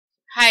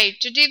Hi,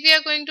 today we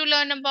are going to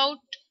learn about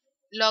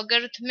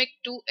logarithmic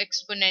to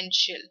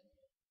exponential.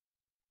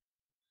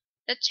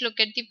 Let's look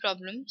at the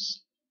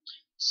problems.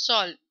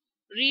 Solve.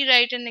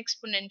 Rewrite an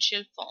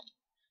exponential form.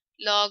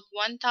 Log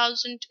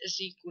 1000 is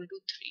equal to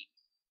 3.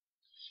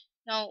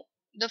 Now,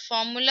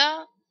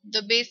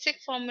 the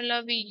basic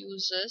formula we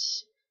use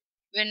is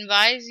when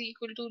y is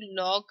equal to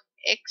log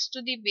x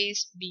to the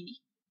base b,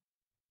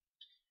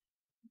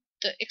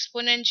 the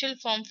exponential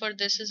form for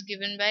this is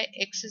given by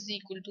x is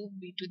equal to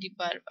b to the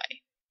power y.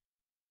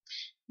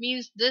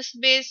 Means this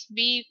base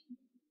b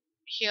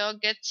here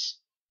gets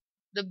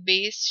the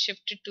base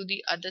shifted to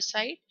the other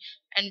side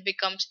and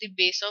becomes the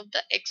base of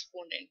the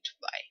exponent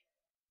y.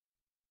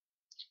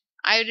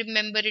 I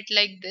remember it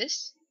like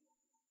this,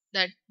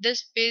 that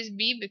this base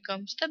b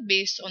becomes the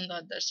base on the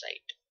other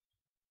side.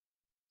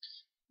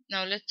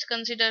 Now let's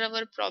consider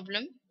our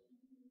problem.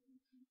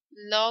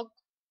 Log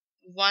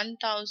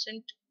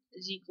 1000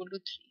 is equal to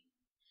 3.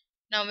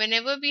 Now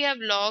whenever we have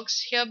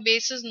logs, here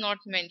base is not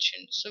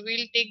mentioned, so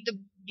we'll take the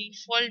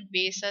default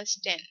base as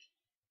 10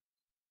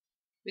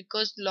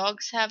 because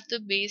logs have the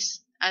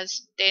base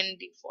as 10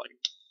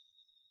 default.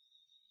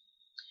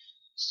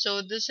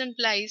 So this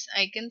implies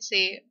I can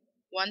say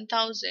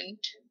 1000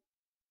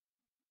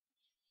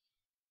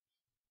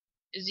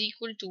 is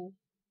equal to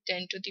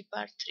 10 to the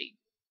power 3.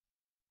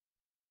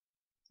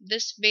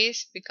 This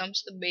base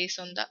becomes the base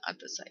on the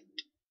other side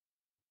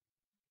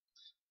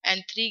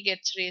and 3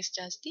 gets raised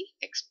as the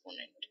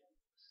exponent.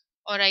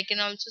 Or I can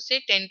also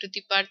say 10 to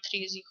the power 3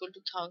 is equal to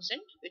 1000,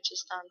 which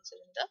is the answer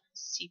in the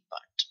C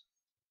part.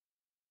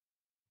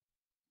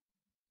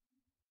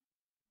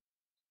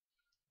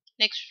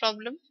 Next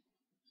problem.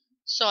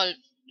 Solve.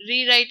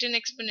 Rewrite in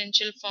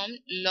exponential form.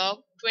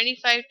 Log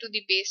 25 to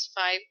the base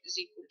 5 is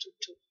equal to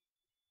 2.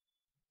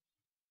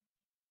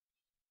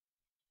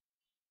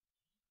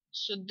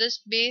 So this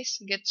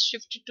base gets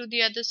shifted to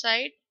the other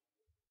side.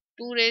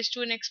 2 raised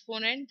to an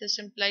exponent. This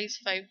implies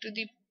 5 to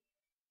the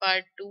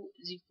power 2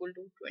 is equal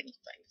to 25,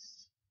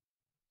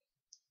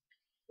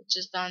 which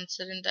is the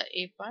answer in the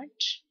A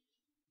part.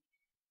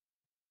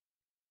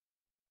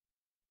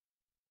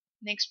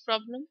 Next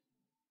problem.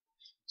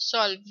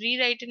 Solve.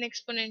 Rewrite in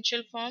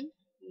exponential form.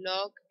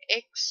 Log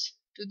x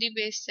to the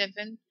base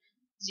 7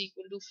 is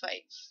equal to 5.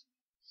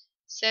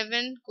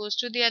 7 goes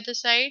to the other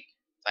side.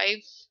 5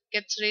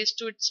 gets raised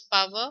to its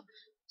power.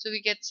 So we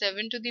get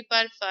 7 to the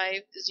power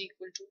 5 is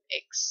equal to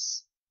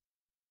x,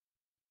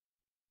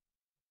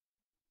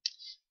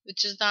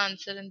 which is the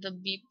answer in the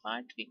B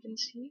part we can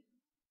see.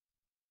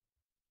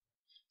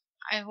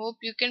 I hope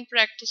you can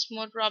practice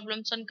more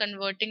problems on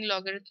converting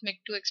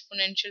logarithmic to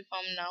exponential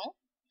form now.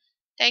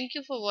 Thank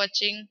you for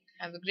watching.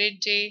 Have a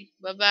great day.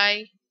 Bye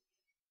bye.